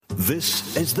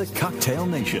This is the Cocktail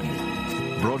Nation,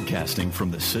 broadcasting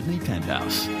from the Sydney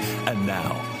Penthouse. And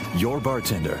now, your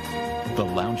bartender, the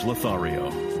Lounge Lothario,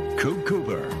 Coop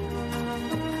Cooper.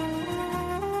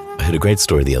 I heard a great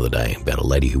story the other day about a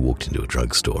lady who walked into a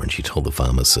drugstore and she told the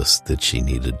pharmacist that she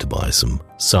needed to buy some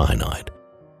cyanide.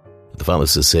 The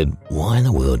pharmacist said, "Why in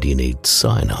the world do you need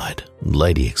cyanide?" And the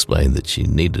lady explained that she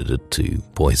needed it to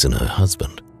poison her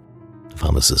husband. The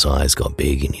pharmacist's eyes got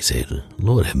big and he said,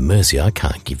 "Lord have mercy, I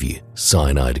can't give you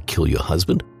cyanide to kill your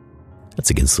husband. That's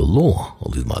against the law.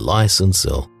 I'll lose my license,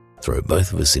 I'll throw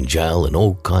both of us in jail and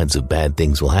all kinds of bad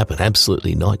things will happen."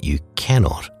 "Absolutely not. You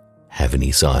cannot have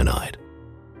any cyanide."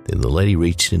 Then the lady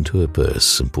reached into her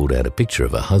purse and pulled out a picture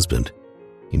of her husband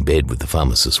in bed with the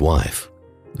pharmacist's wife.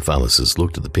 The pharmacist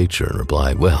looked at the picture and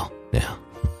replied, "Well, now,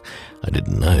 I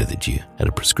didn't know that you had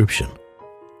a prescription."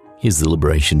 Here's the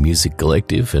Liberation Music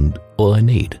Collective and All I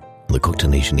Need on the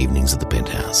Cocktail Nation evenings at the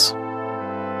Penthouse.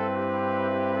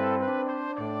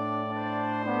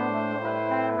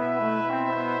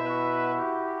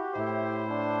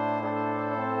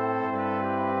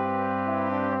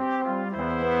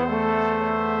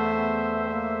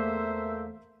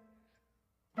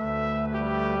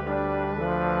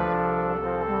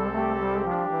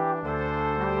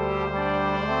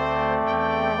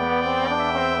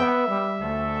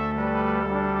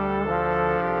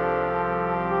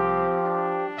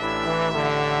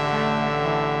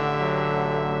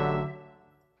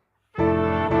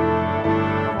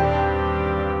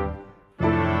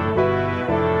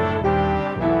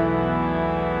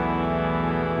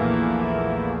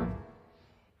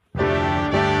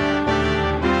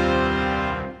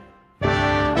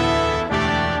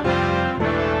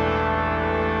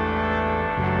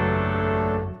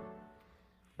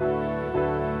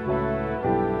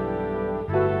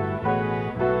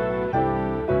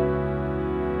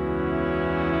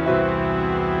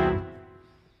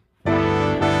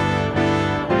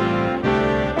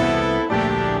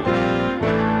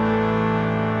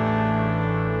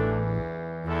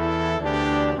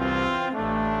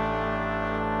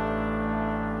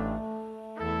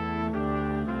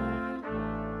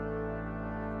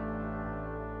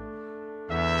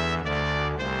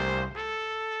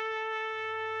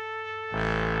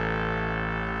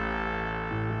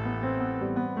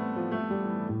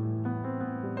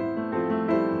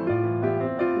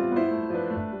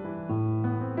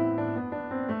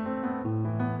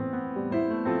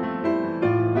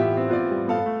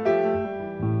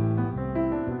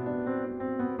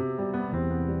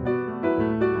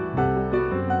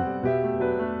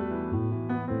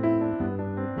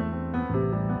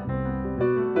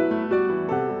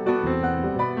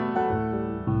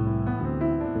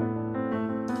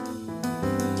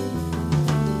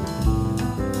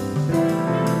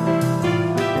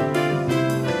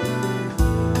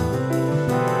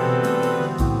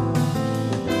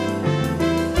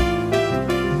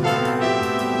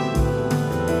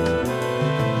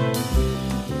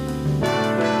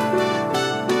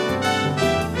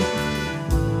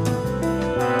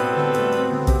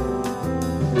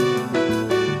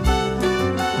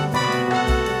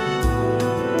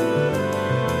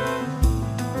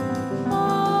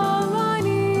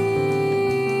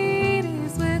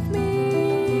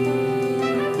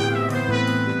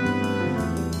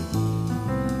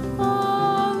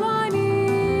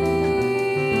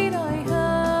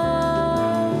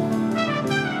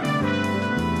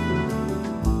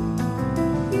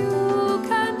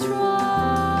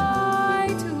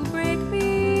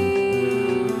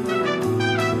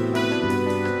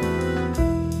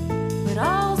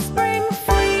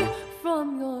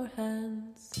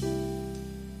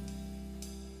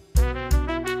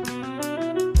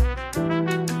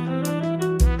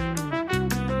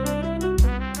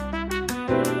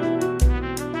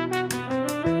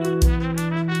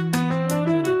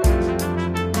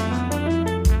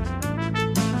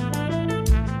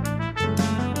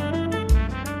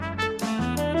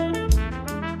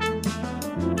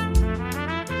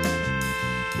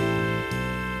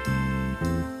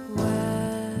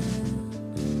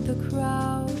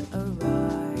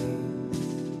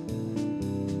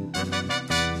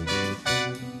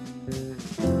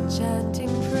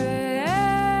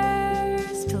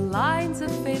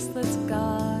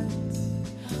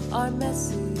 Our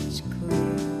message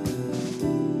clear.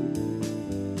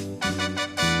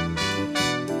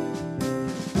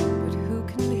 But who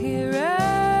can hear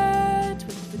it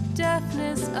with the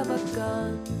deafness of a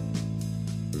gun?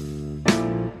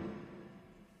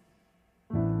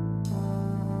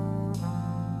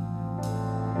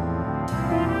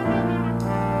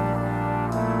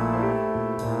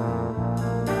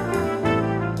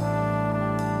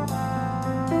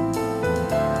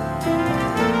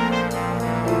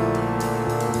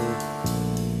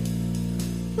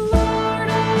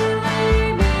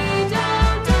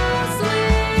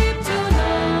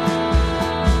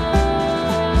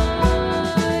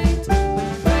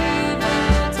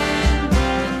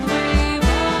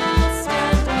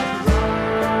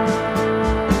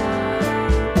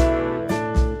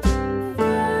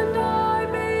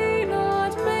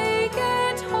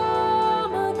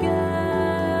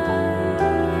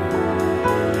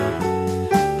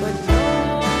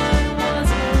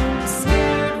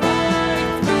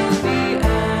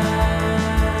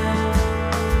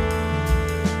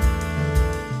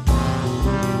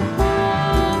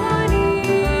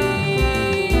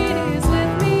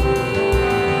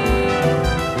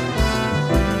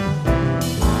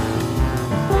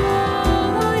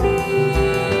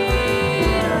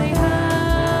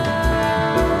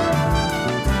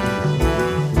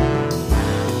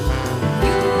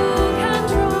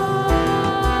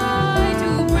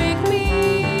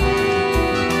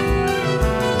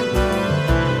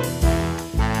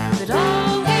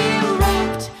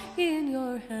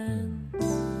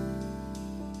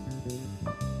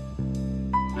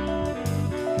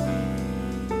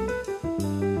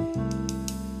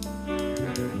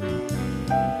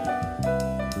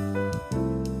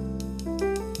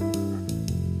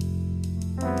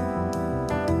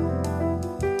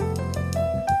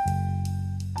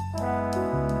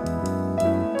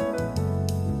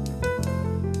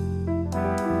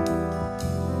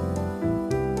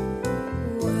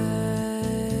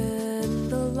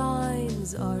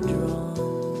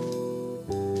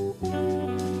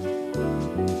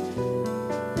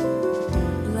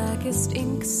 darkest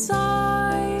ink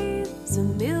sighs a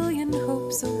million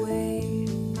hopes away.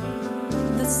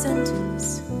 The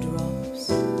sentence drops.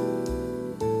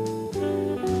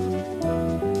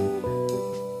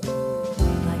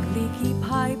 Like leaky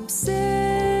pipes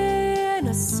in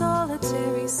a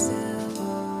solitary cell.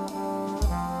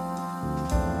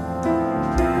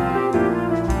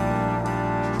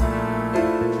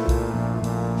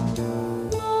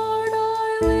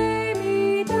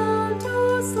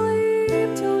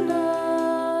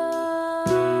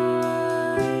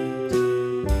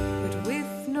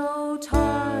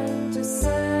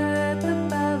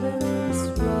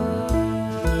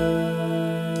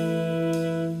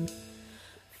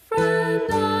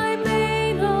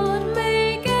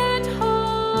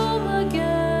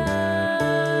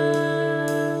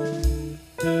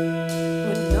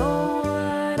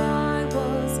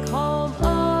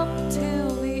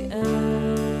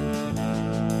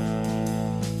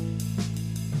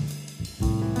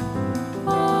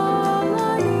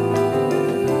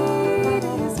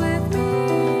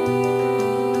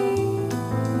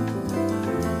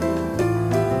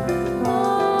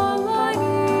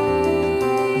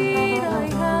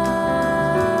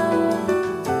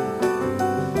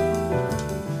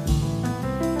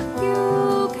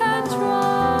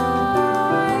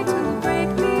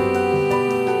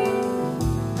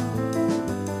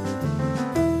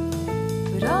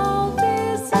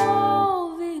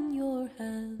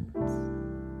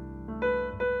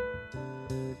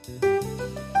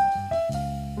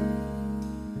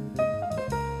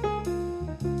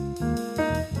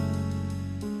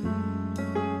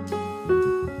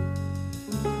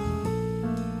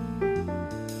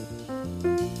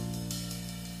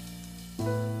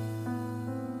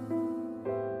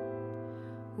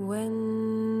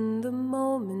 When the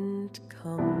moment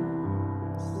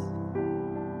comes,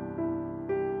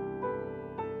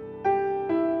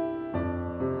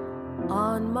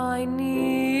 on my knees,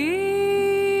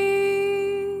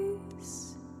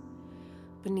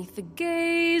 beneath the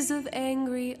gaze of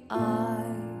angry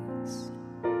eyes,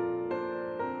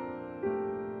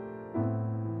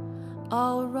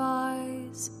 I'll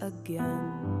rise again.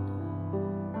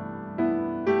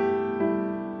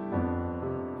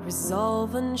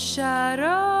 Resolve unshattered,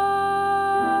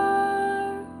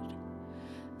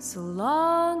 so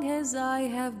long as I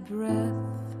have breath.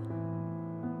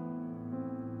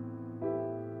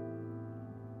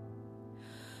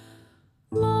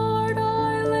 Lord,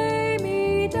 I lay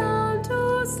me down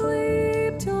to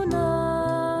sleep tonight,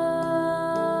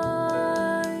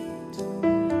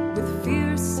 with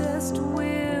fiercest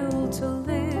will to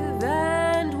live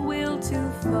and will to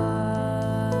fight.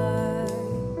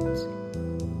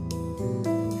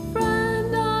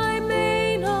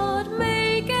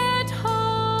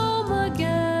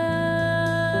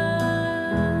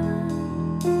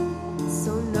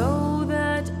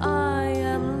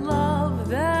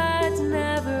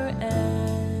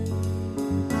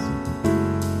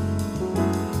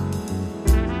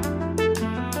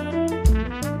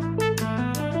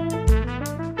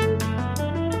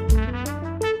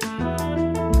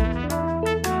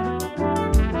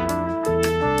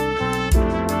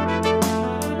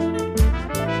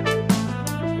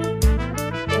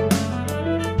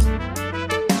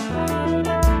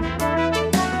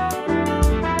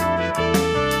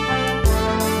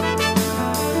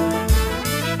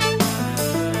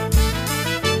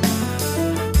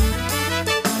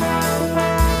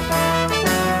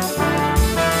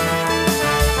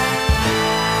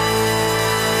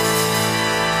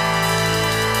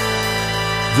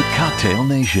 The Cocktail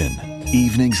Nation,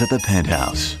 evenings at the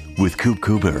Penthouse with Coop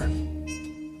Cooper.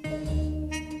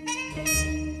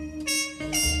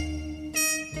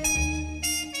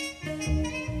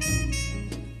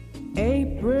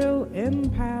 April in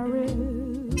Paris,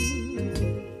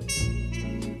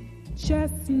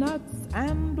 chestnuts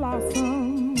and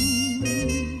blossoms,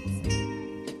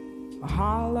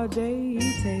 holiday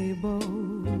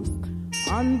tables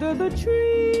under the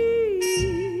trees.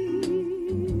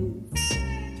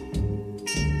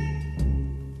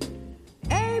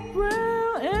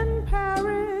 April in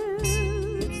Paris,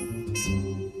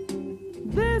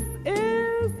 this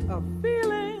is a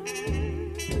feeling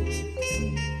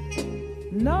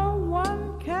no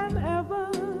one can ever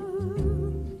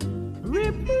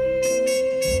repeat.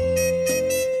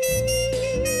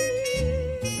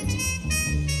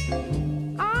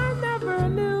 I never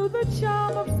knew the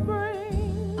charm of spring,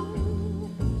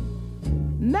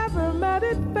 never met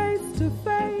it face to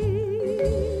face.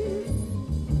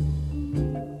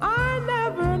 I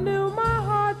never knew my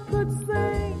heart could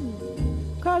sing,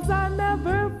 'cause I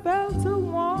never felt a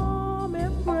warm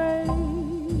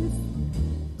embrace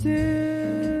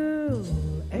till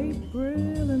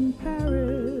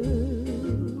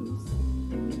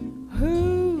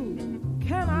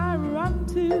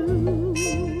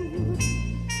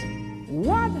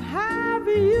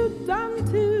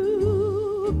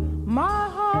my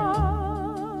heart.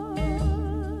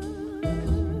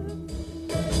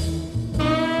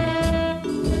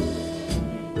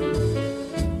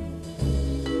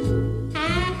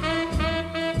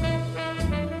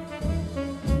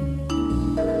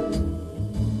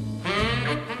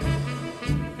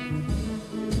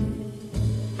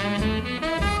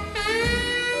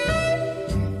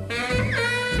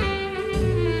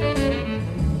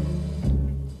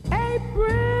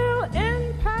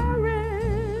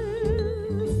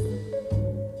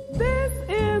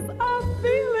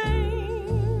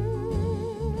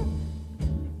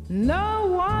 No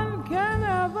one can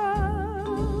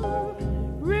ever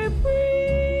repeat.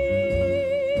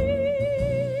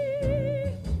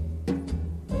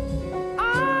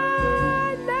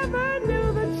 I never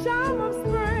knew the charm of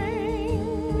spring,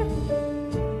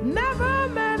 never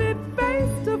met it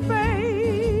face to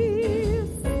face.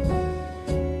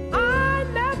 I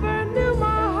never knew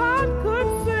my heart could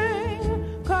sing,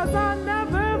 'cause I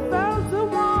never felt a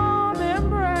warm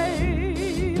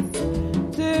embrace.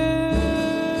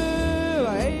 Till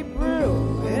April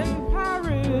in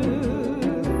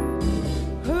Paris,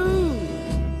 who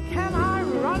can I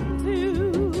run to?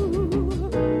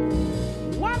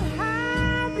 What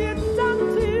have you done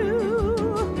to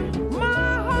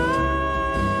my heart?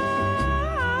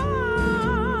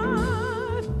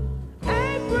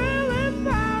 April in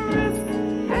Paris,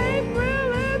 April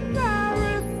in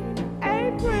Paris,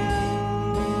 April.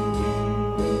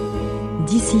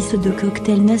 D'ici ceux de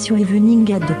Cocktail Nation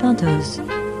Evening at the Penthouse.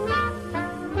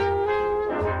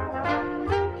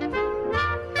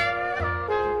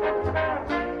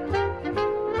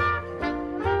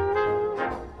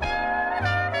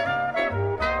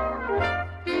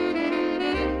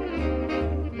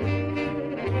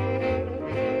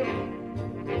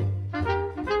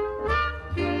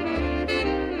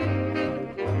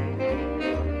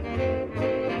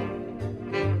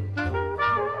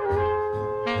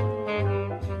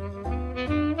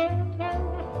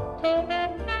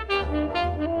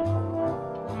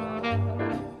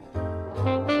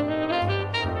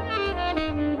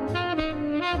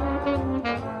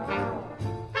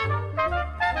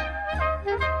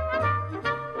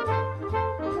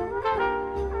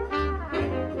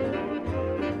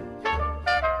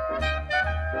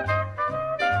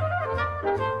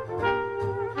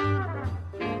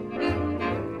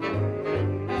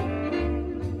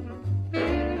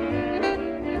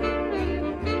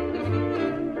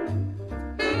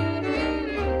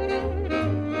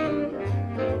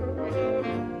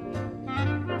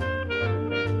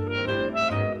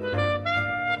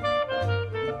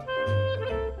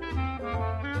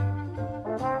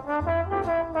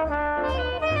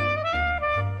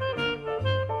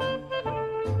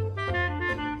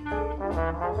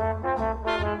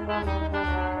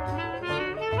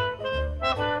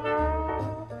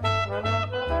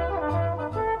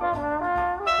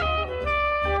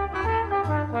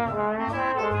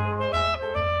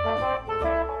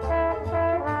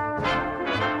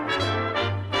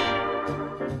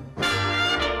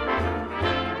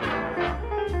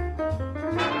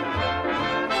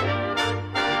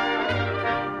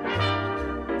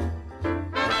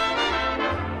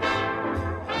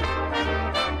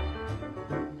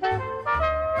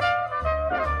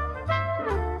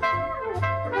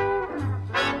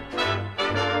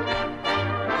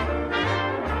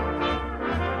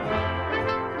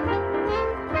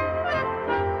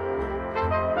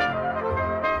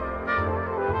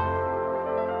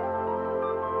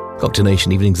 Cocktail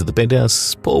Nation Evenings at the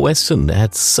Penthouse, Paul Weston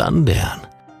at sundown.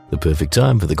 The perfect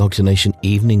time for the Cocktail Nation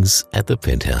Evenings at the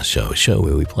Penthouse show, a show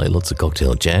where we play lots of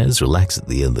cocktail jazz, relax at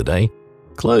the end of the day,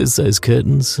 close those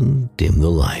curtains and dim the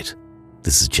light.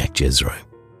 This is Jack Jezro.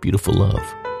 Beautiful Love.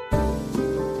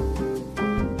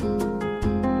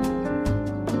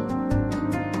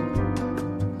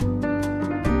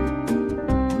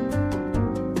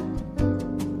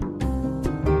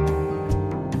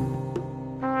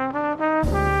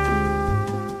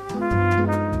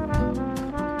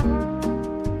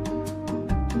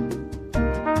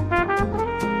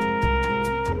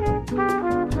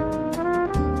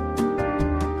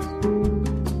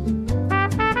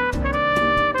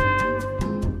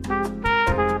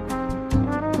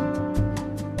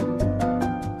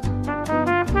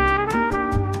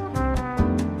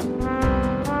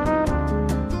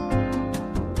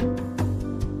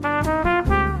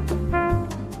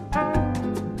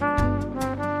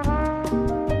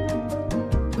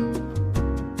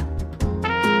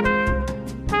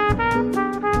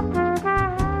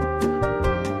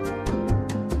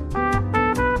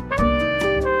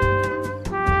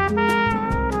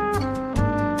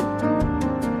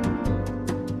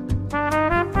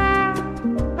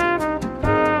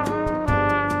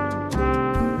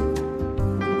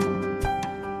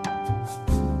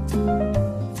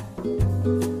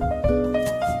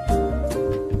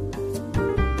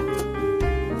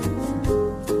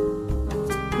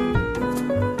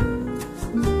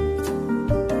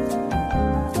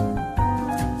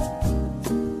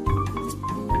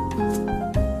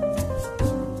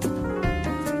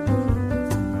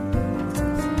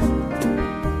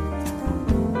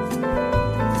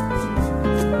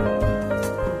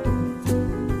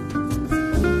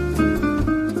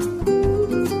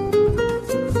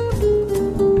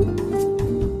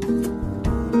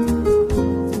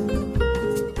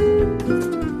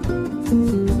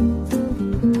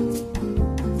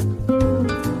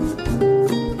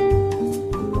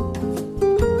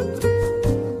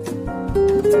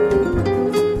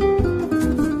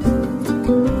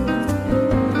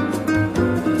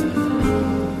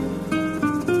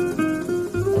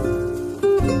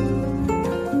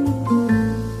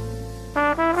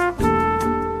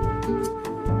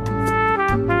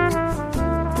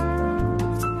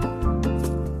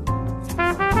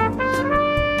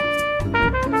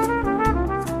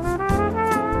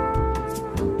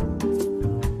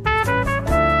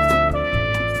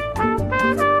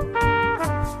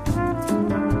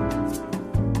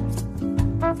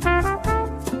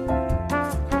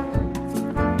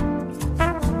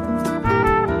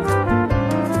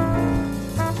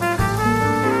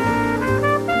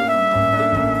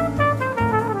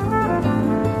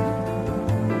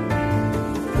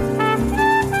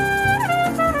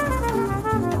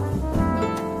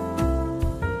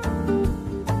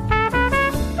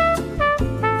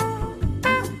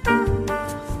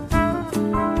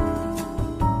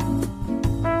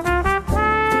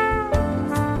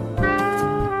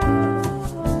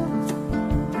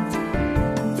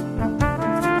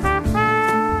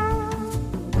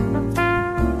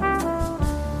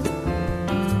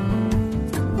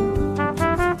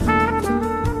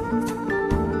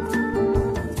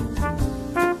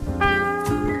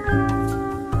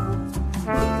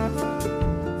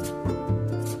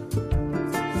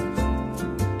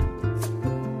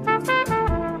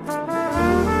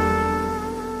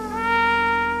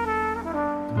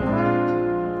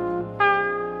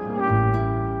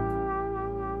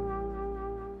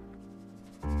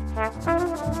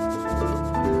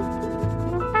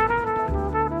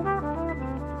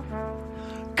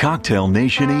 Cocktail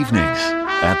Nation evenings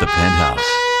at the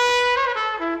Penthouse.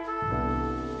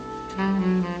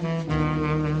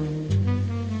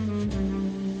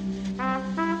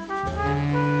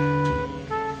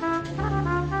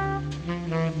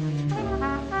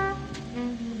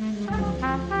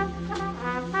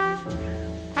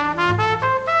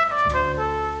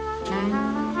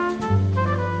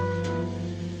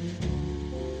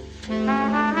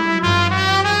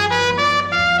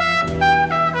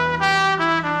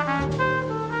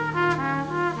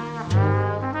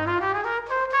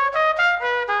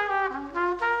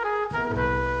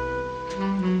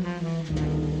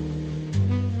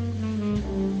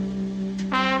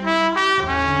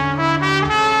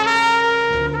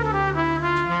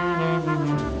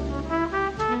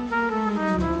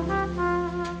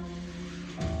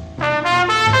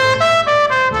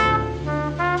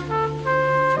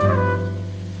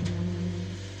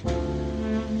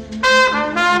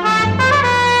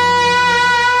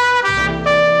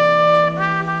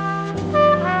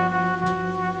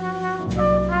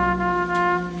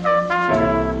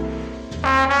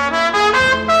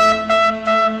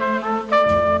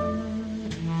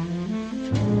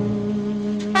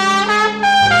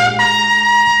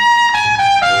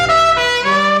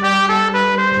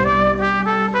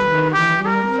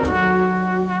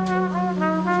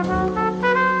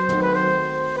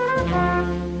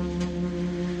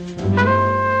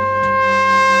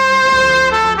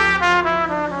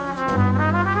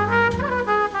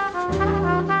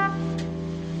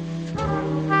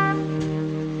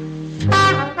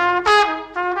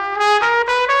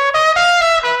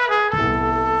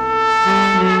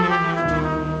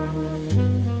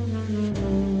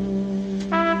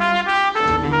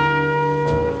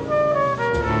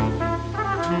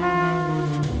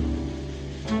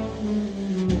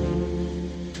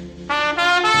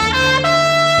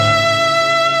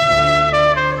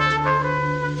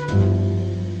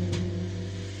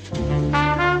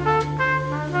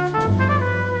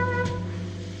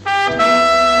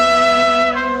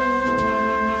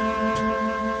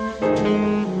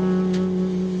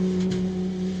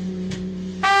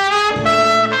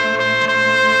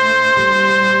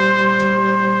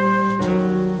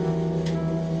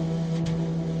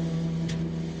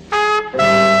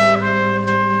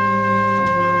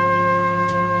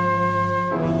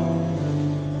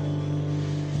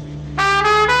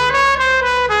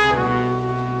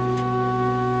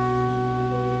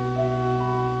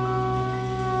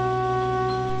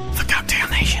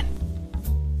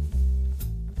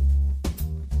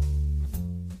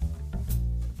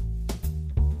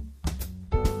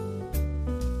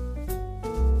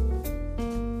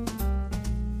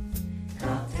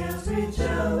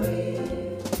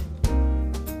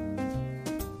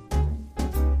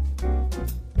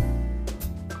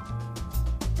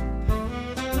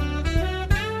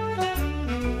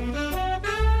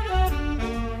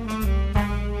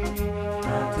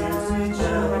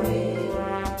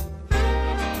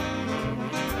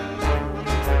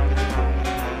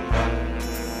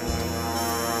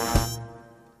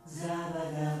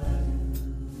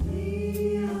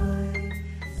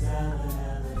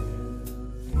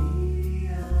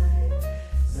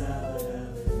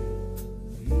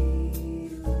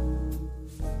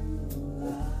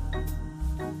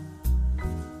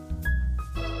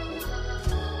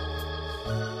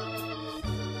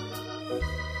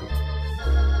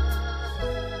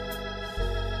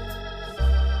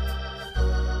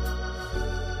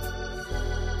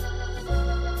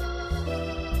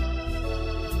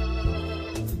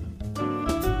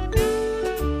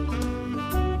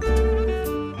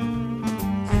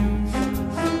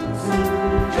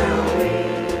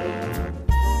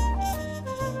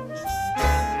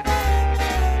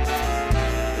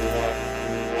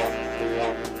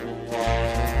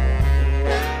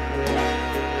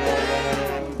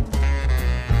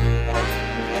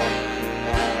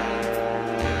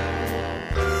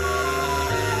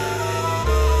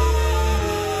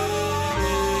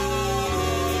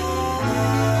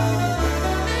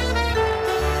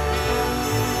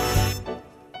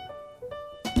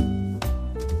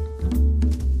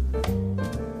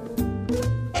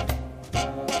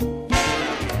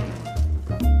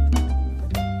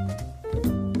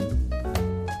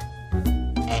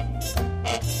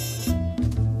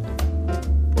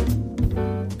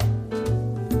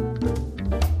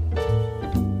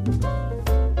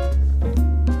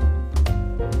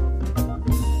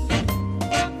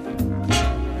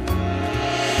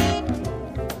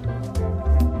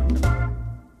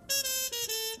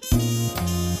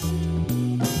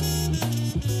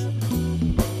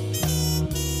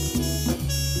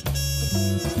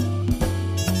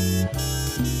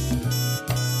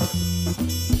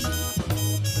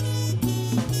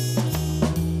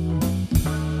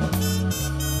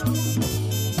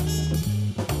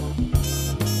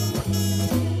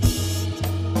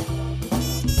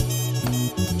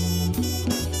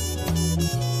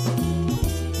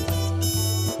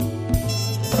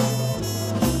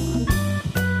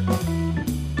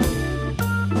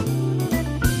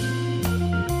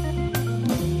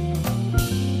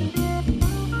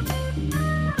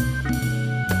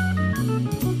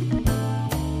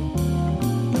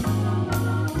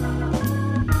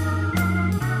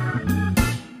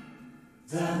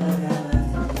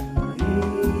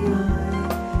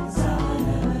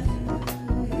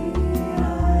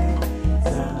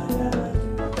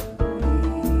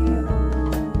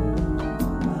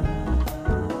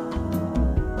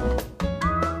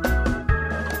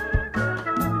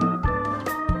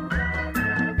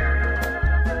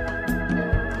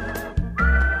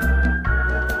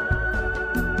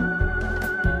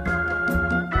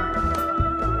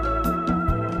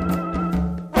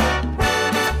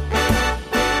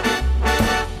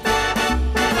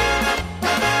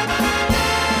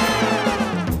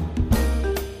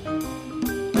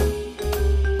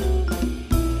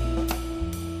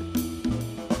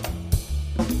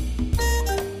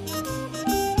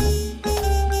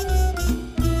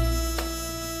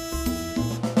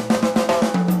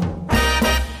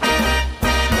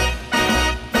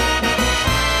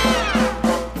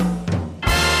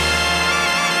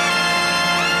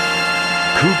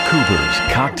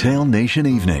 Cocktail Nation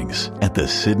evenings at the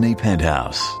Sydney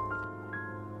Penthouse.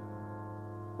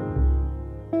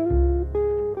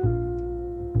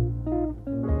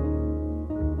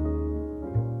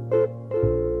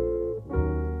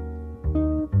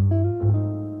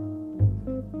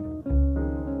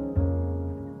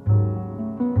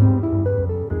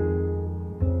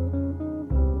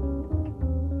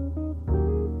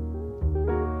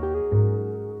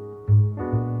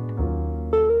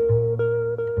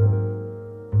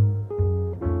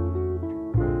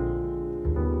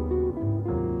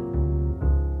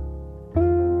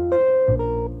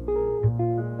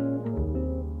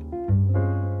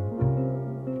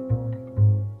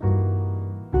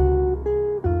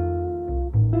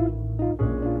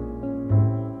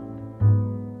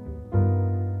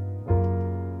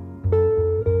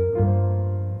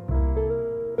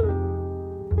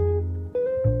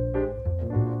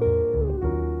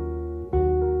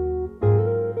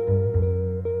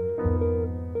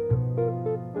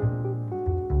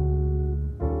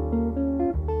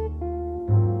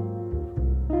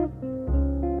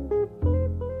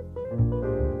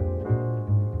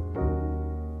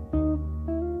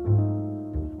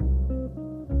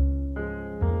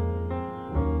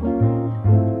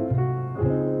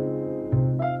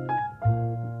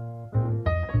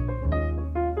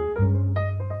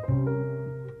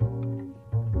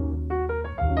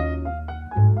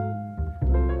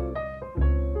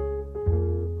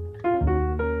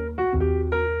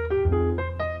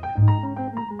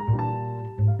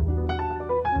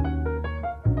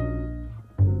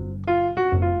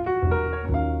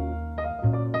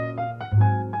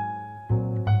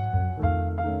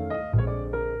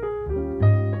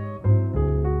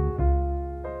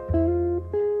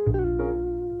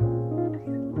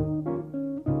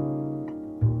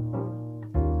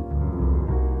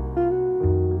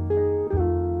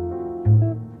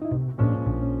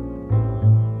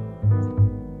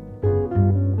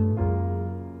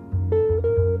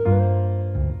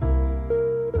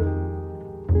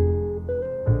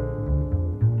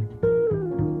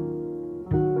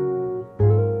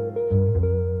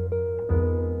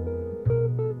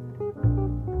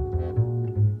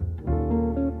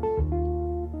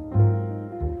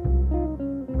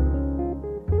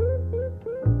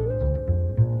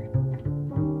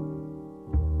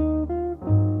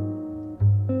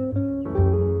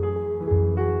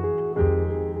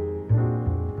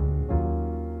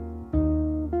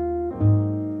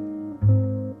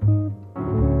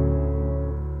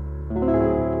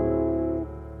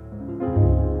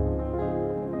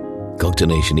 Cocktail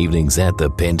Nation evenings at the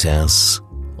Penthouse,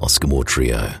 Oscar Moore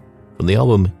Trio, from the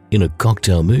album In a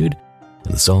Cocktail Mood,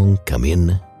 and the song Come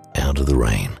In Out of the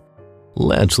Rain.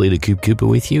 Lounge leader Coop Cooper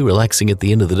with you, relaxing at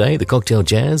the end of the day, the cocktail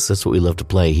jazz, that's what we love to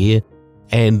play here.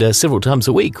 And several times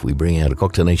a week we bring out a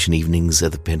Cocktail Nation evenings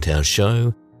at the Penthouse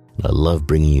show. And I love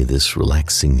bringing you this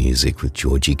relaxing music with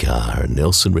Georgie Carr and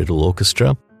Nelson Riddle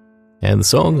Orchestra, and the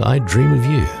song I Dream of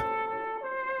You.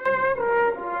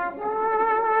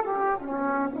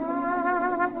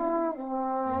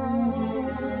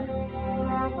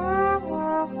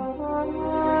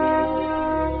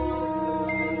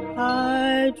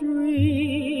 I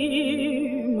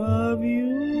dream of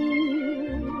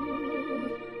you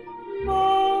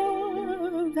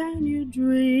more than you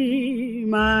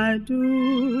dream I do.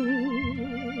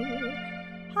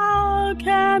 How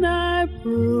can I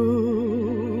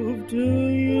prove to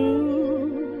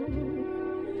you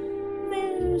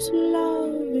this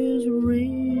love is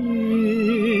real?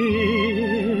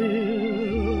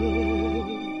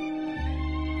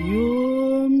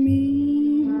 You're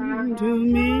mean to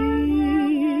me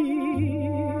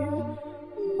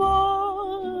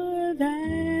more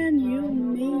than you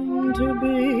mean to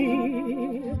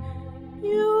be.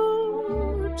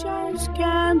 You just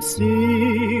can't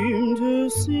seem to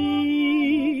see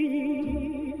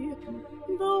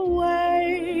the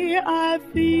way I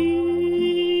feel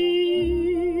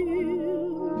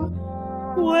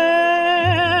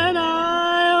when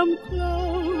I am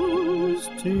close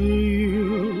to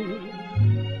you.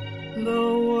 The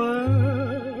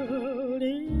world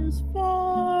is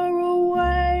far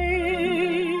away.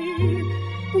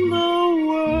 The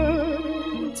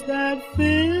words that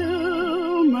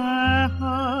fill my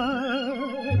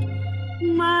heart,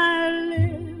 my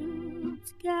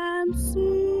lips can't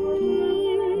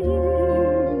seem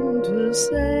to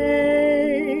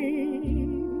say.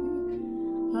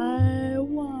 I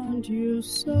want you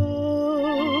so,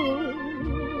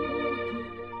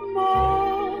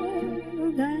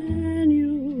 more than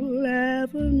you'll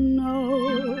ever know,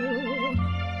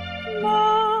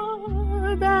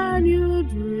 more than you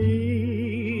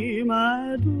dream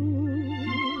I do.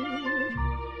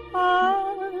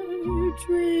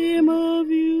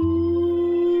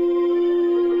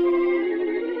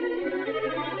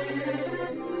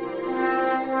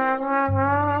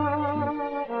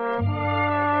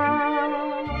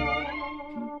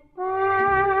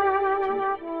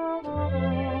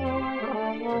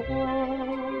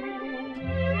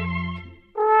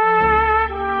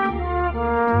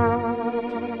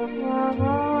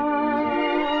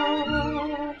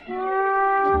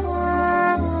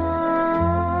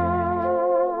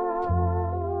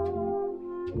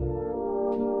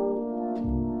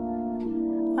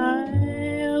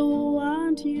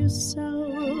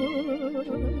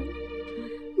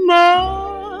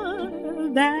 More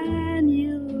than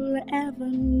you'll ever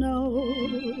know,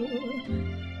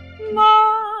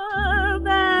 more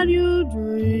than you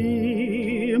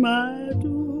dream.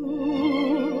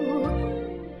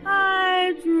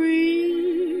 I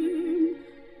dream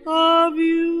of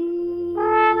you.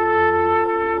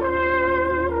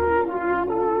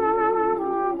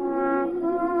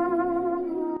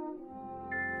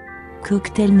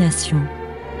 Cocktail Nation.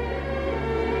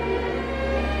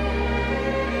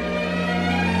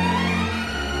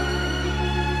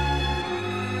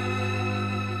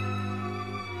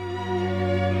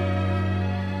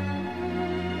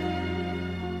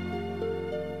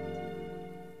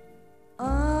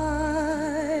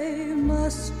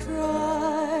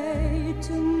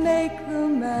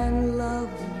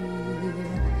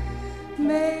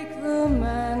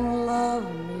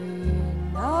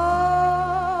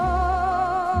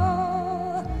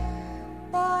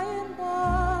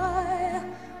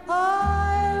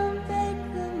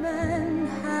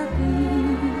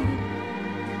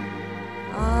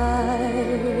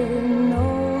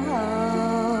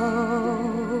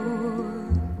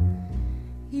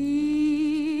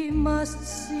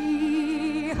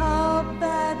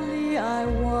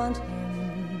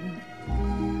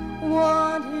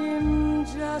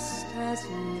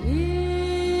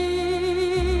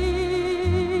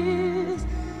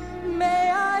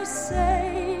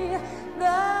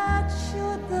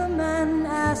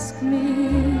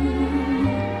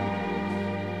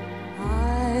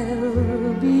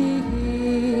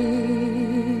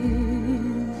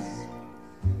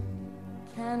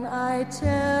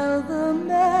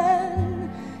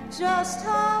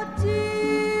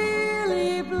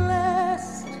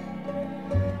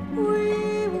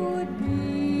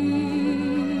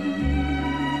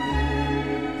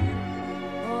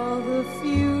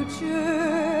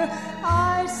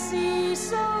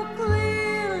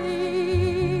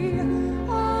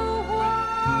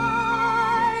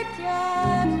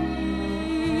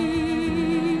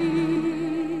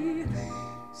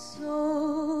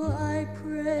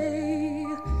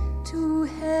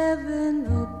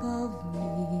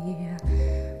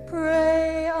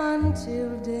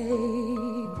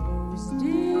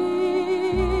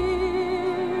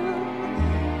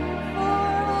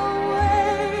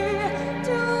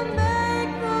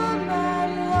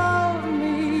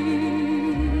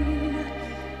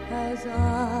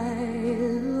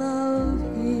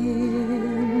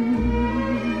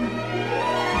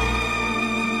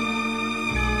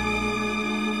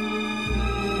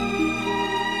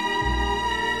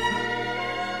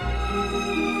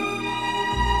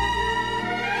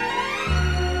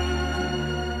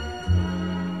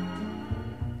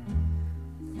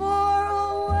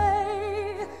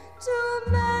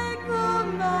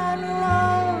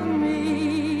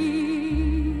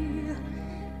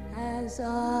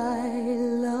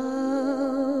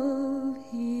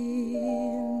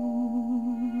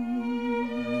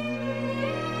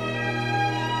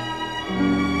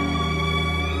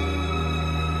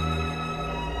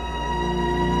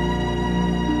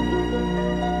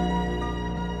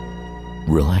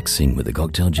 Relaxing with the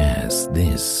cocktail jazz.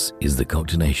 This is the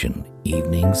Cocktail Nation,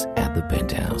 evenings at the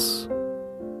Penthouse.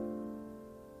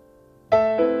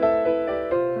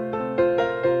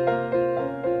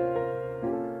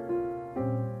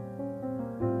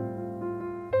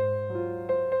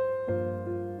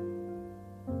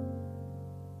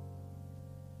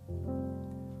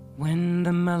 When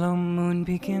the mellow moon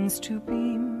begins to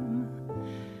beam,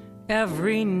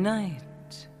 every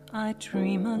night I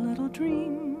dream a little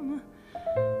dream.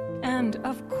 And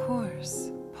of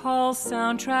course, Paul's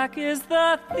soundtrack is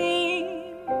the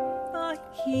theme, the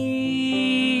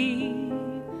key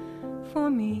for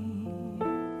me.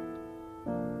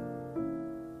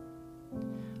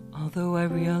 Although I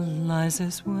realize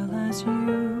as well as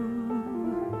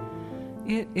you,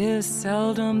 it is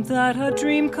seldom that a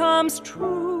dream comes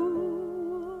true.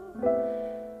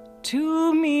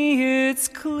 To me it's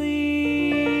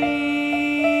clear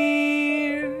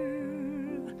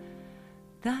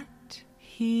that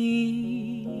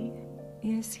he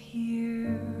is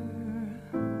here.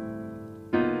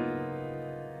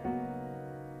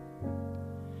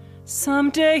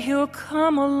 Someday he'll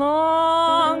come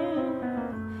along,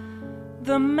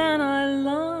 the man I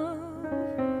love,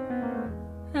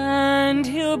 and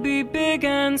he'll be big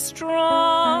and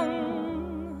strong,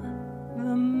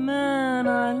 the man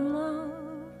I love.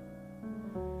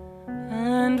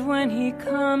 And when he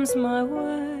comes my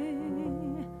way,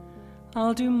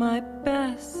 I'll do my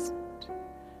best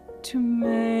to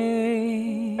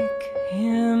make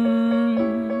him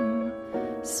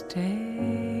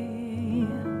stay.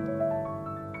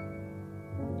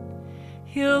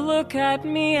 He'll look at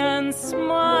me and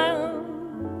smile,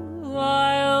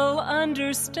 I'll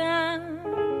understand,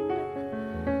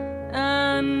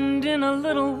 and in a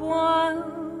little while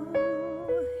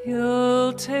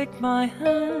he'll take my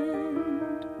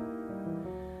hand.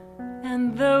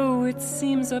 And though it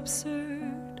seems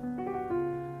absurd,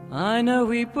 I know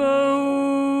we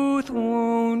both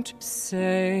won't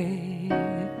say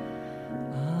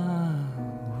a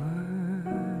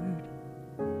word.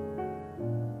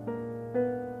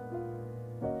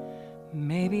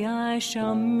 Maybe I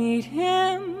shall meet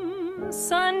him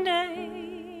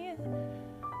Sunday,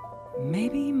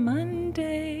 maybe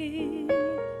Monday,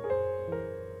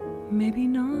 maybe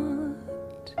not.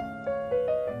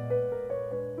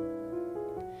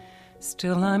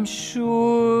 Still, I'm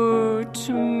sure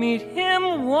to meet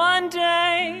him one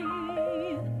day.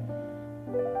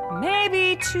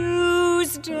 Maybe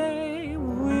Tuesday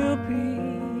will be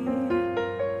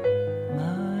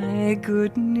my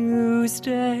good news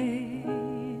day.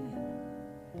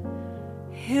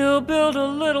 He'll build a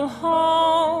little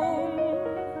home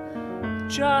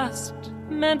just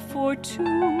meant for two,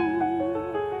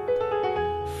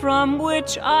 from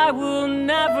which I will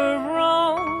never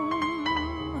roam.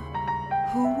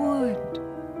 Who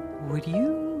would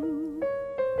you?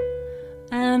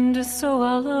 And so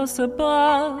I'll else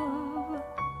above,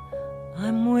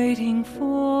 I'm waiting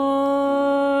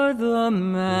for the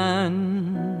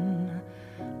man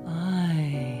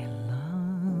I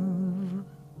love.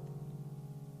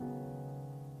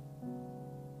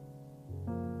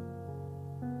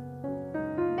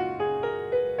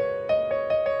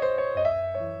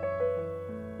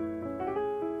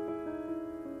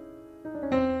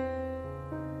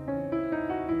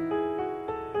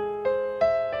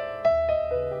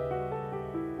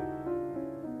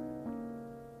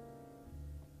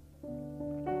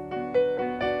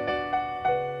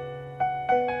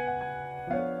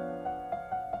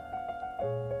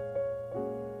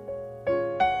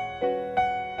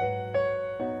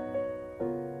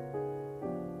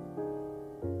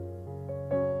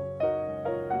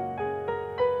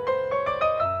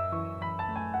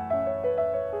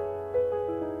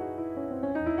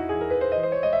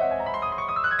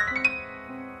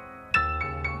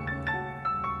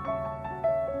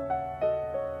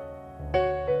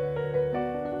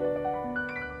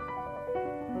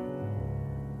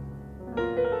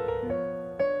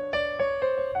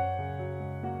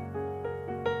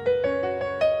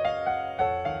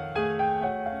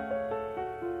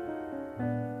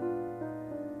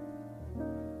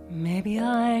 Maybe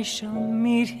I shall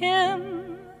meet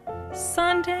him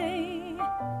Sunday,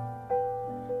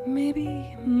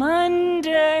 maybe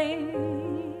Monday,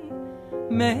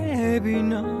 maybe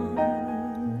not.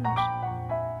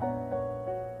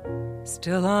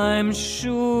 Still, I'm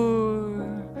sure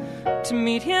to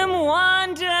meet him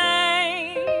one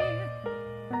day.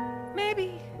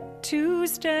 Maybe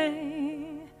Tuesday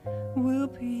will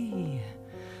be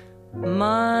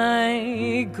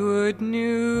my good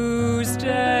news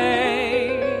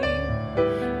day.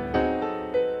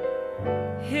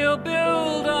 He'll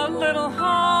build a little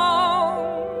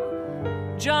home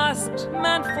just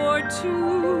meant for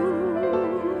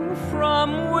two,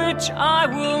 from which I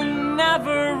will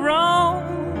never roam.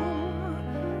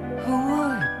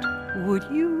 Who would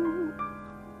you?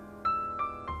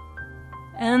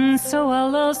 And so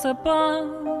I'll else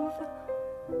above,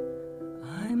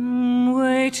 I'm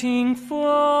waiting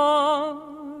for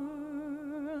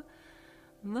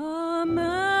the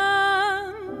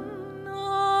man I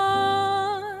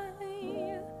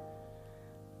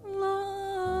love.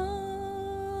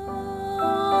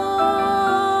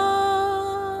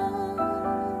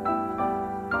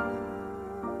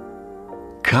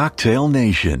 Cocktail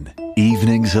Nation,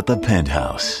 evenings at the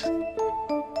Penthouse.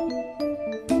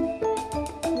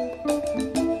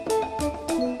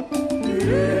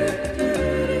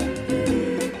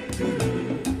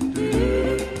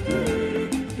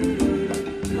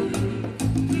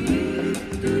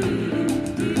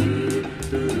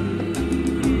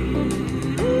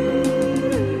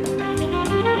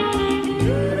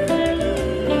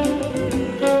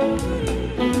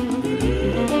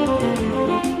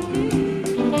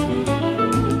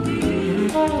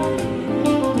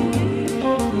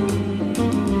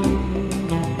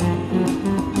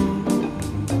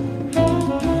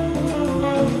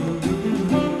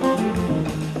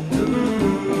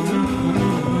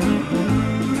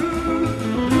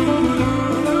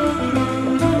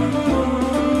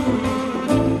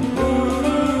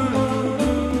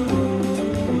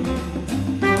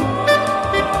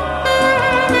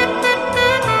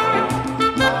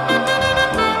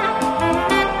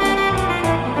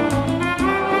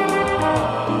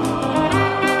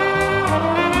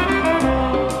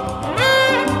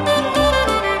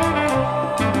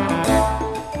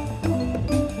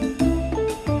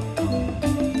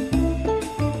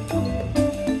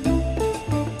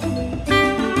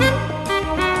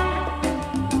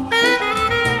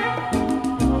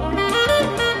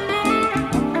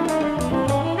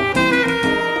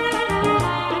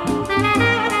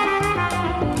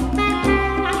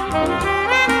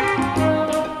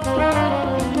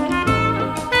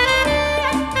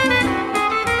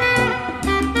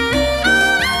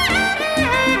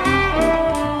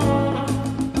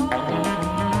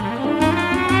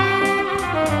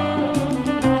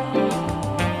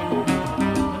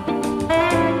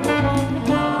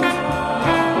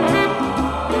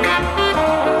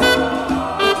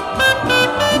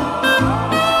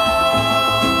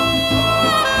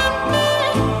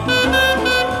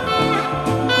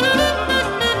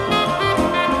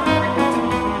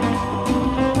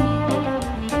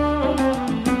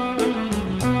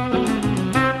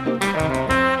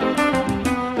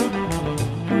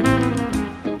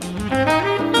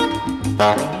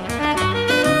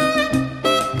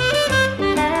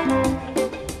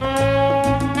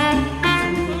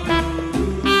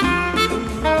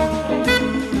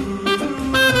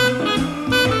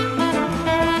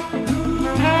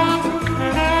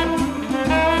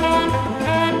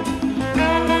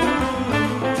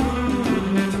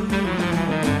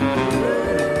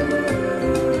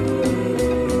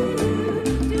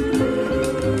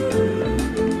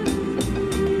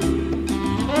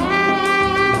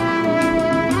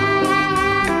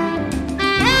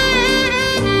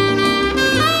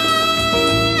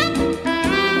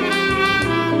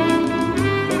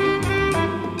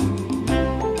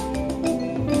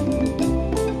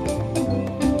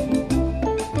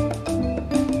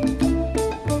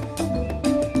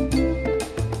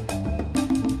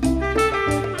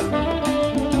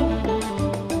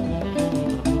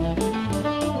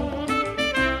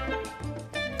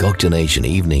 Cocktailnation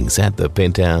evenings at the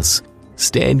Penthouse.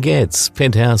 Stan Getz,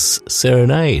 Penthouse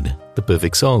Serenade, the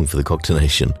perfect song for the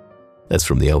Cocktailnation. That's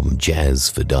from the album Jazz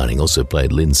for Dining. Also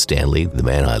played Lynn Stanley, The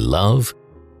Man I Love,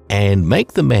 and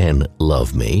Make the Man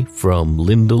Love Me from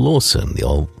Linda Lawson,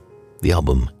 the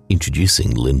album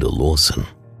introducing Linda Lawson.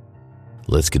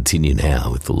 Let's continue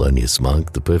now with Thelonious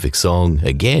Monk, the perfect song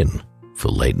again for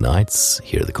late nights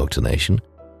here at the Cocktailnation,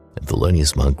 and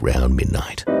Thelonious Monk Round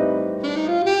Midnight.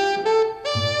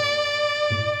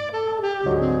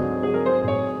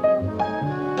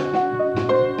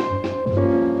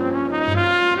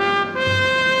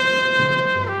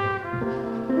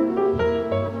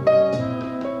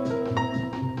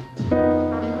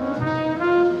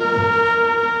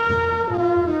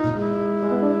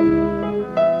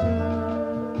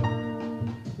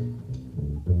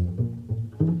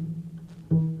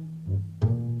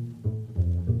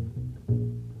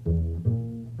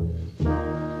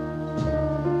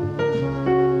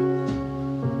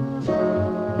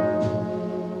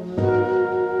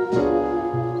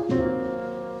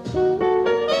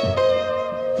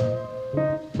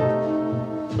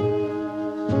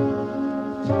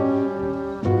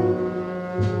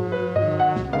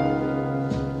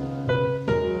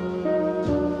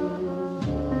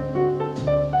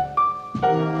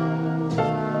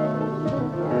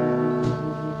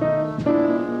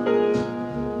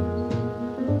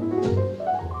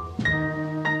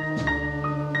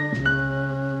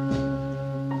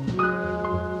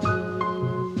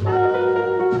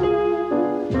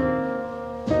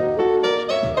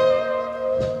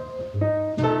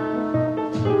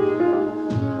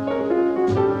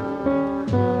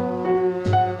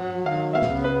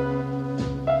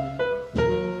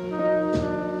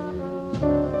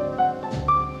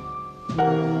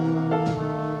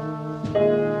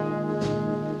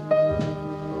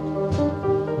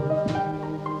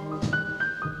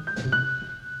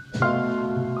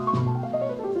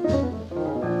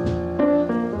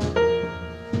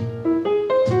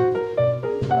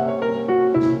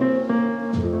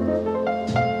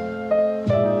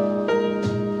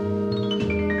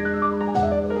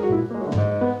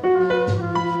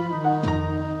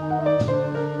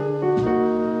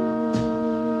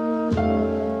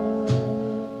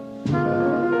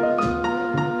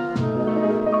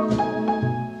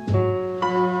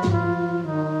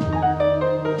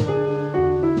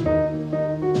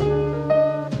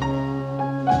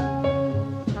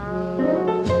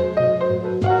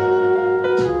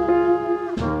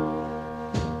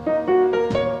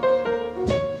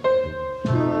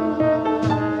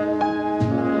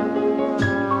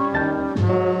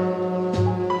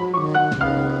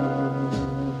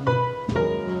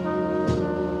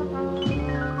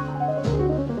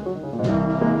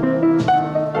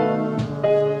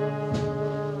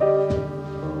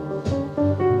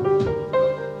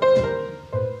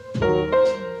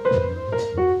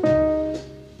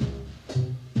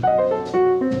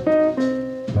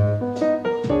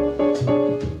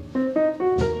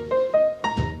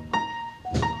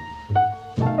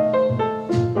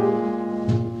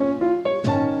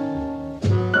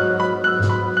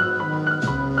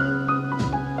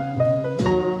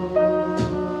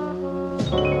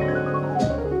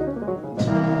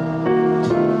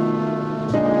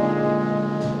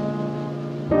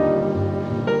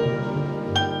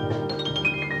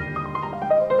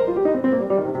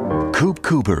 Coop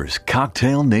Cooper's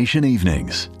Cocktail Nation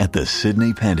Evenings at the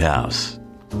Sydney Penthouse.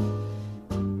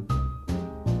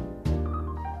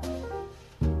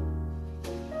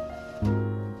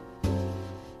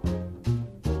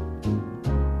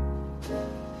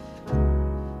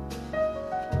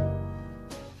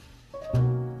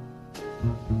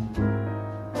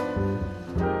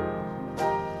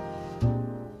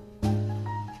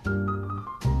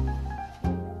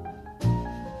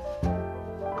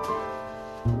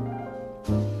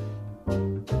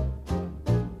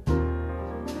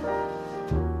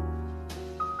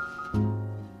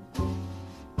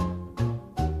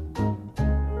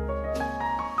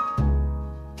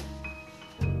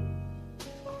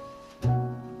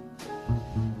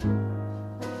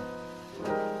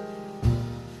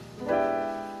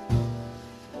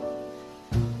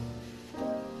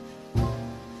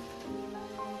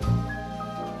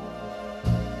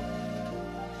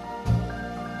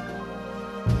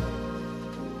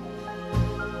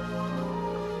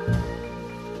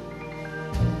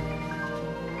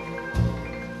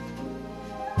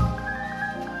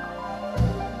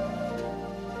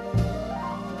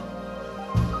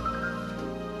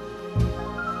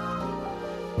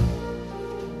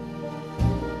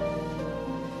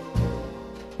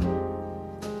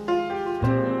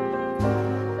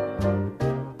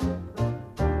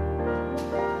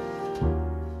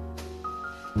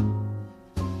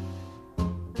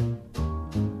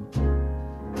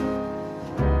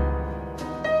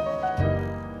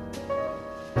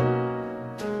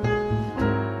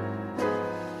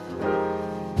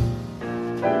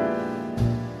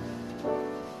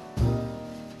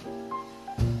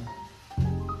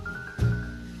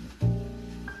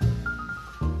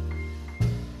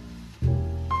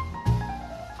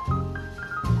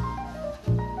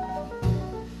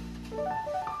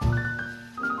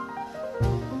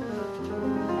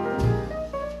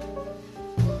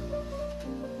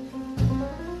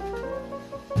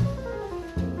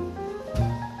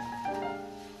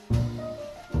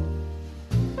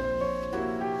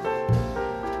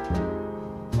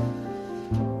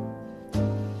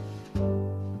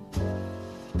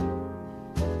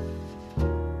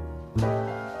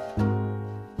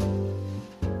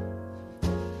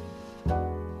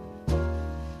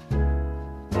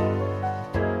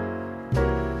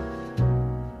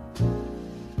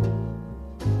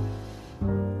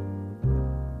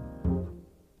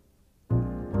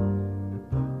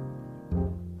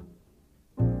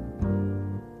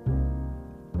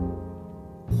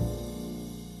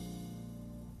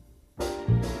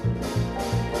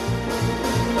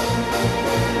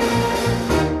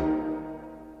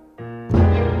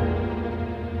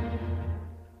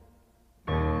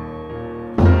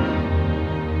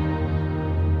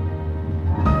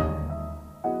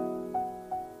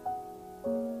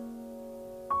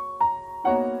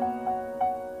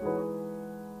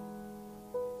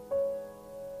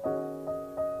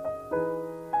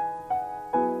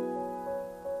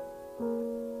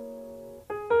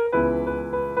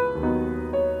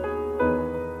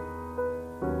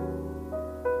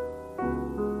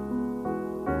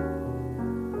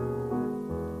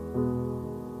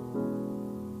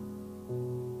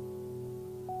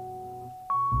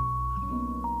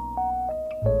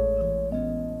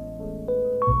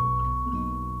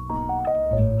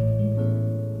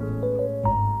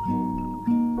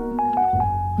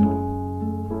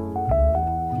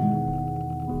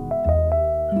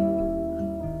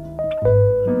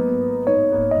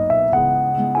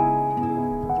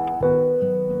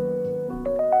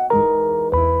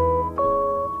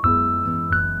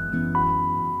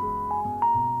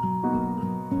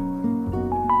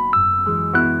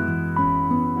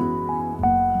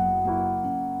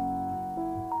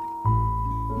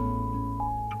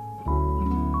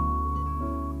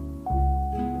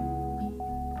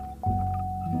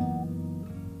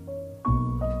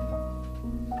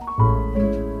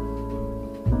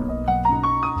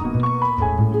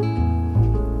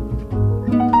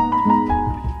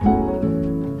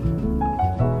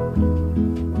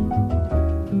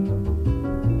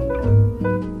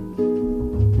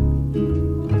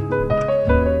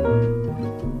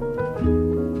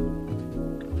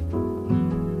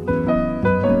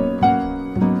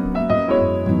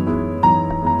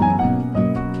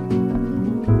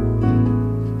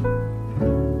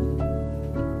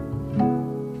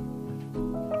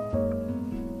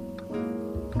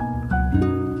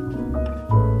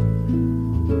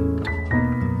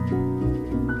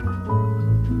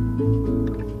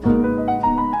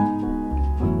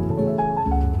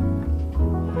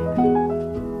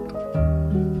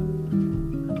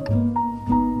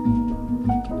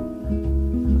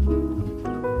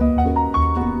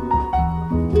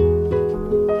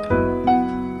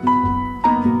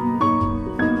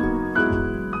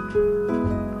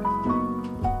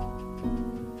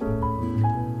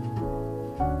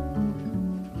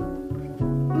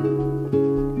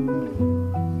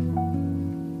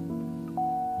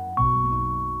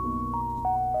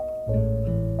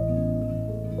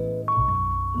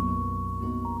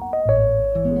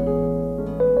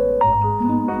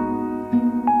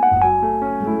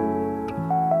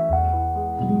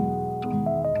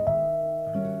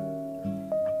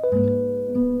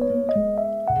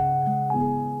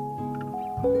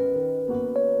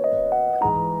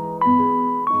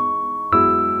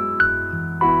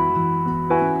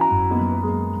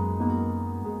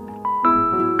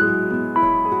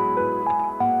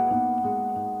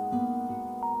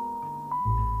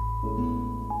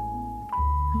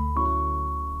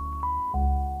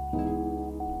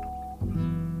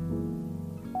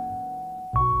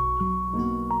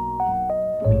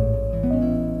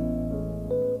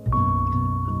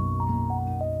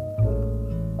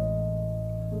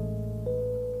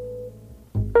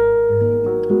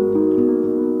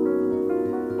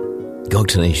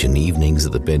 alternation evenings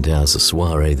at the Penthouse, a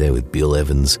soiree there with Bill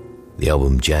Evans, the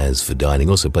album Jazz for Dining.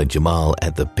 Also played Jamal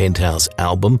at the Penthouse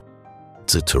album.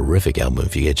 It's a terrific album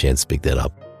if you get a chance to pick that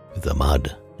up, with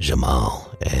Ahmad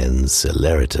Jamal and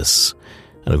Celeritas.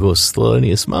 And of course,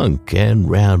 Thelonious Monk and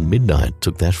Round Midnight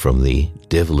took that from the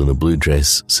Devil in a Blue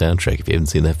Dress soundtrack. If you haven't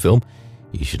seen that film,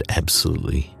 you should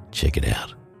absolutely check it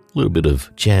out. A little bit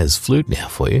of jazz flute now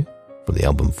for you from the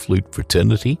album Flute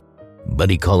Fraternity,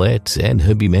 Buddy Collette and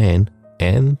Herbie Mann,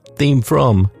 and Theme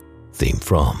From.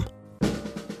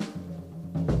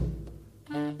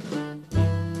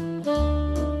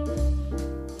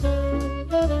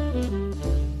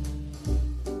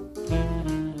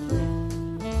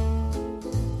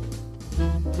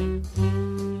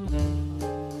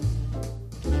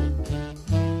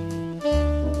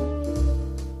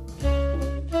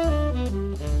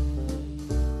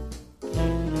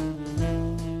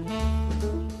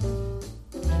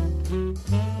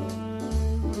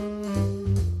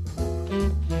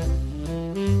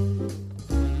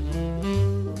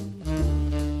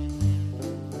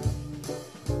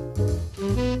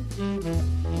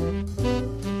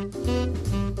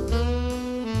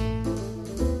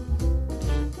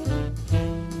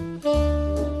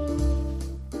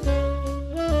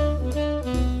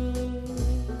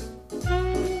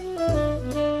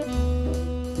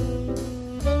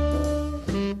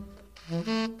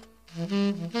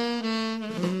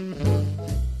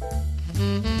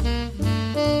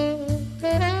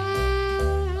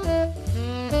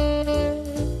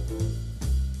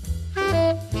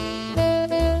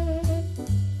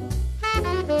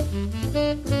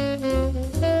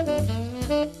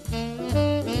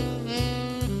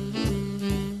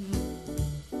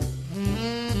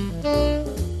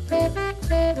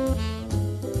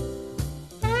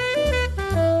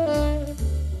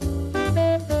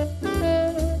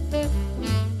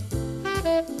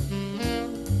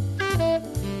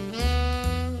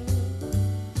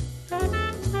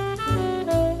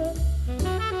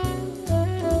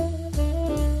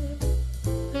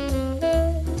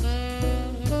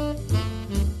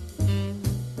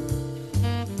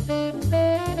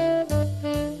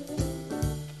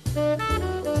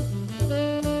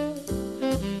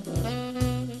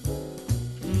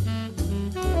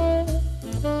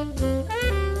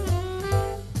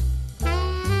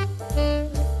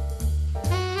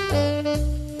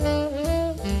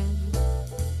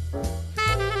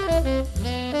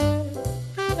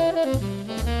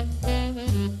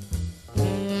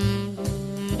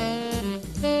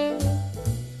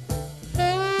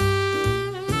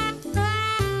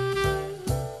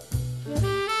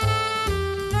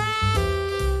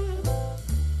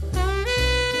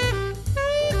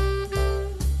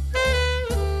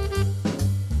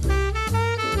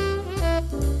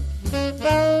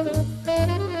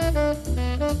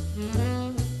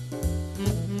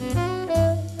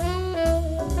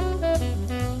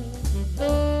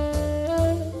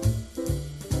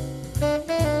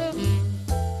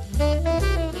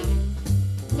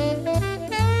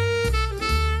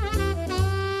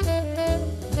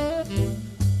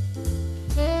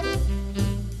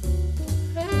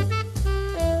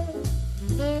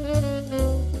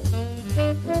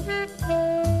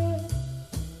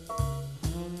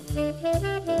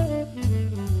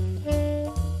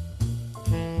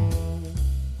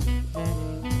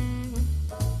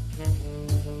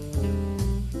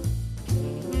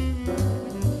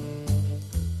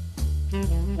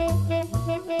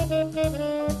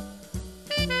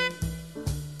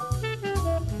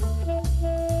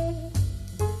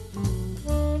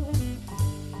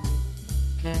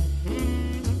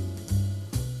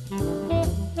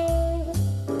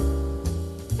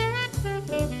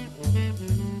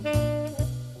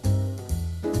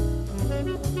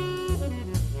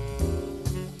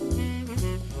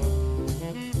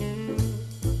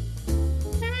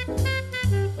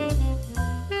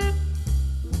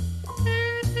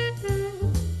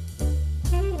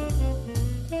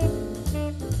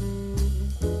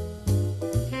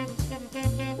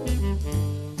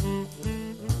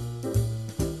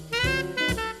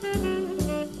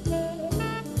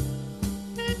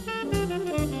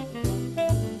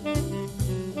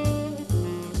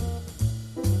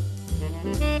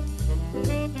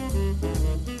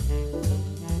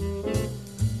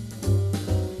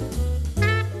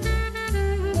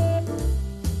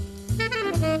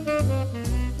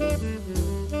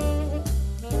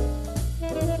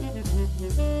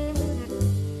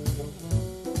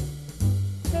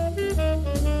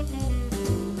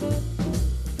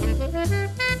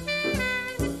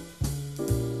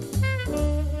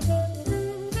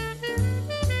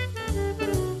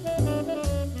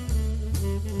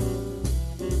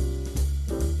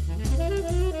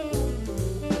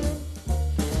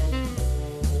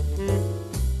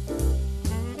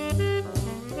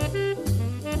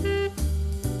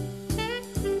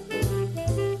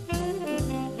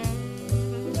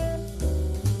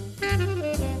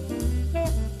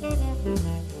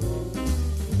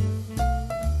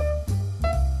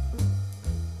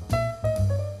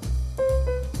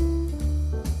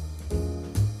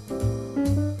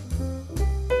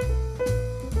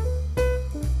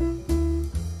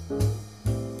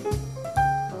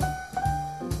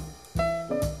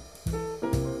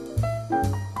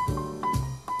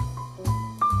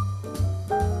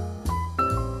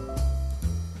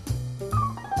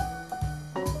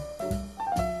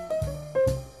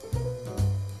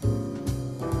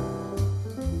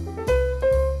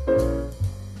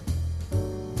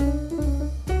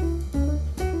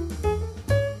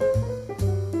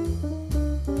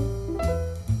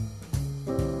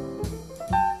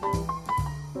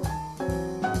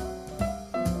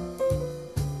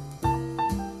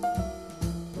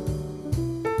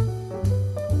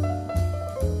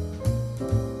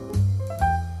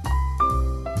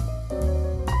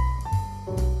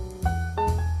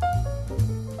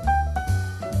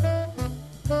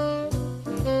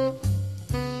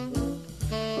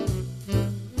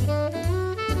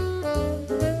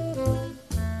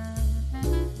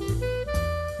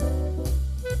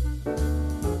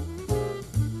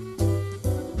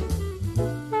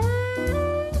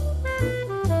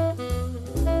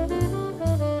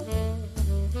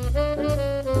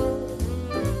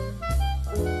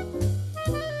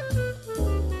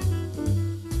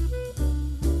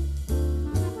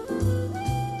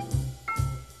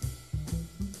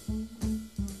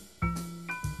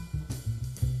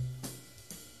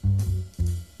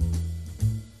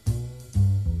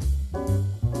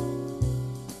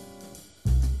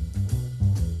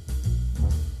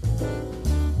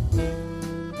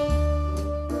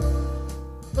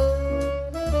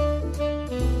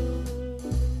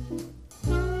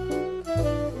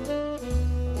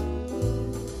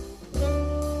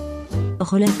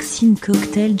 Relaxing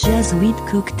Cocktail Jazz with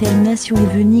Cocktail Nation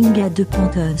Evening at the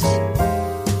Penthouse.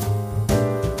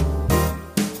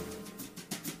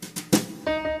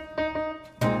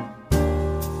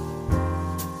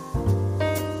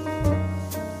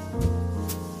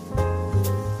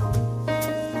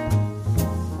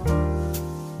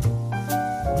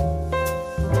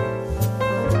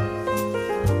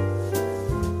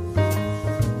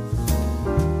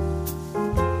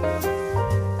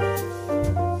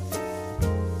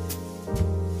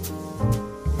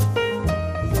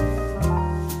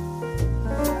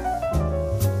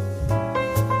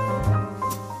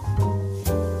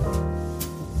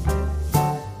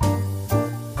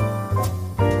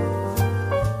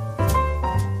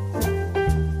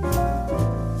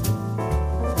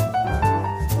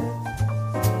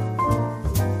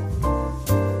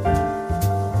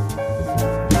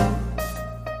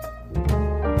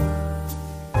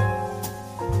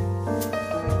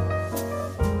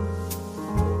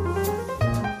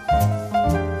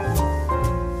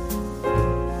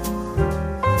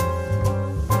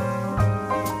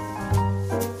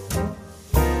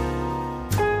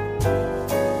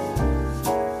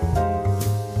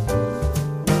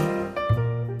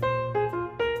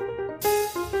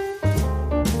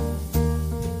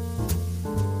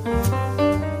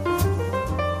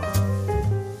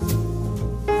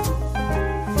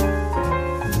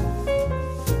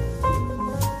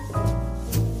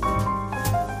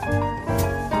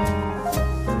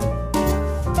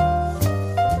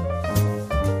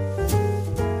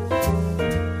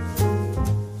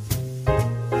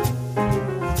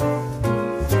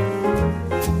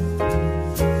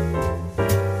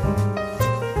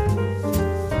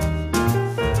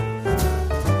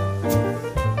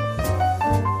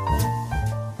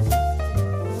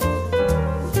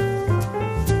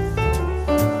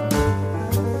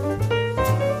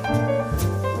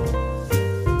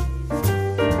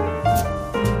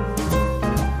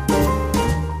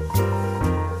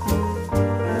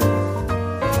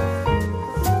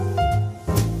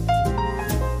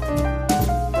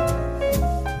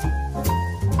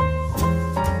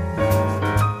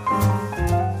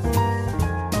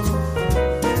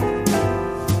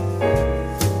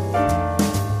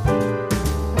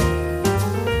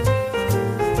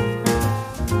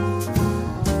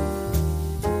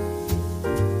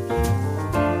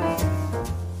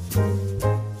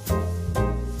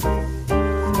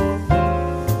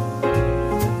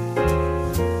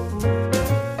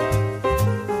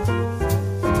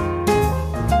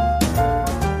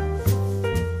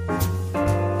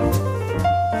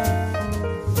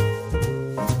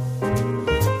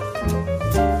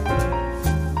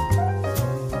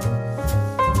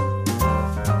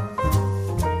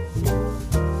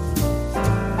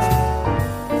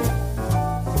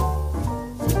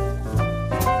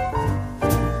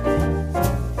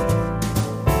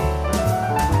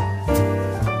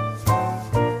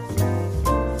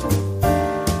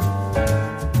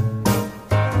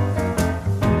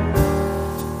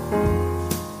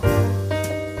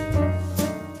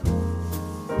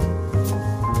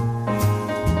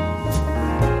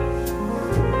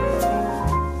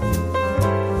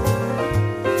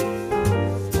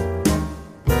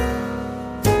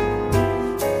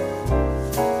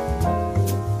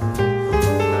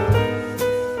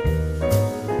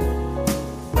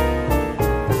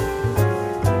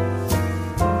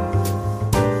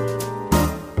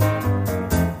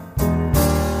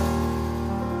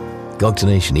 Cocktail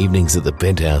Nation evenings at the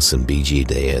Penthouse and BG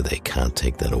Deo, they can't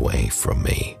take that away from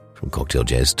me, from Cocktail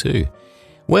Jazz 2.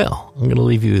 Well, I'm going to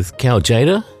leave you with Cal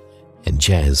Jada and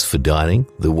Jazz for Dining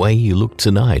the Way You Look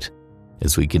Tonight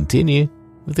as we continue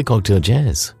with the Cocktail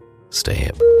Jazz. Stay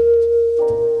up.